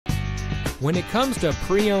When it comes to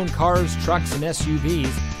pre-owned cars, trucks, and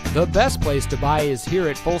SUVs, the best place to buy is here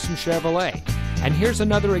at Folsom Chevrolet. And here's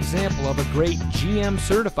another example of a great GM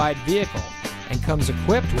certified vehicle, and comes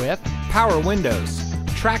equipped with power windows,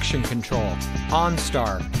 traction control,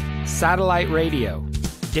 OnStar, satellite radio,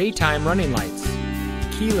 daytime running lights,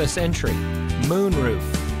 keyless entry, moonroof,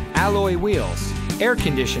 alloy wheels, air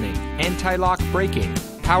conditioning, anti-lock braking,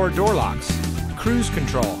 power door locks, cruise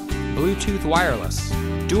control, Bluetooth wireless,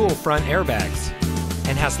 dual front airbags,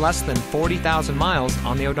 and has less than 40,000 miles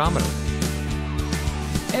on the odometer.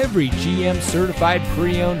 Every GM certified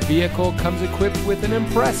pre-owned vehicle comes equipped with an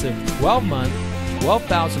impressive 12-month,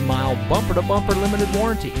 12,000-mile bumper-to-bumper limited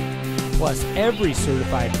warranty. Plus, every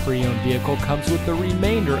certified pre-owned vehicle comes with the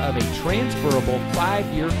remainder of a transferable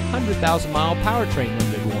 5-year, 100,000-mile powertrain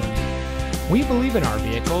limited warranty. We believe in our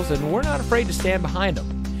vehicles, and we're not afraid to stand behind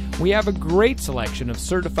them. We have a great selection of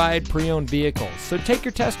certified pre-owned vehicles, so take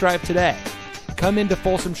your test drive today. Come into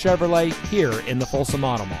Folsom Chevrolet here in the Folsom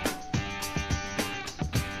Auto Mall.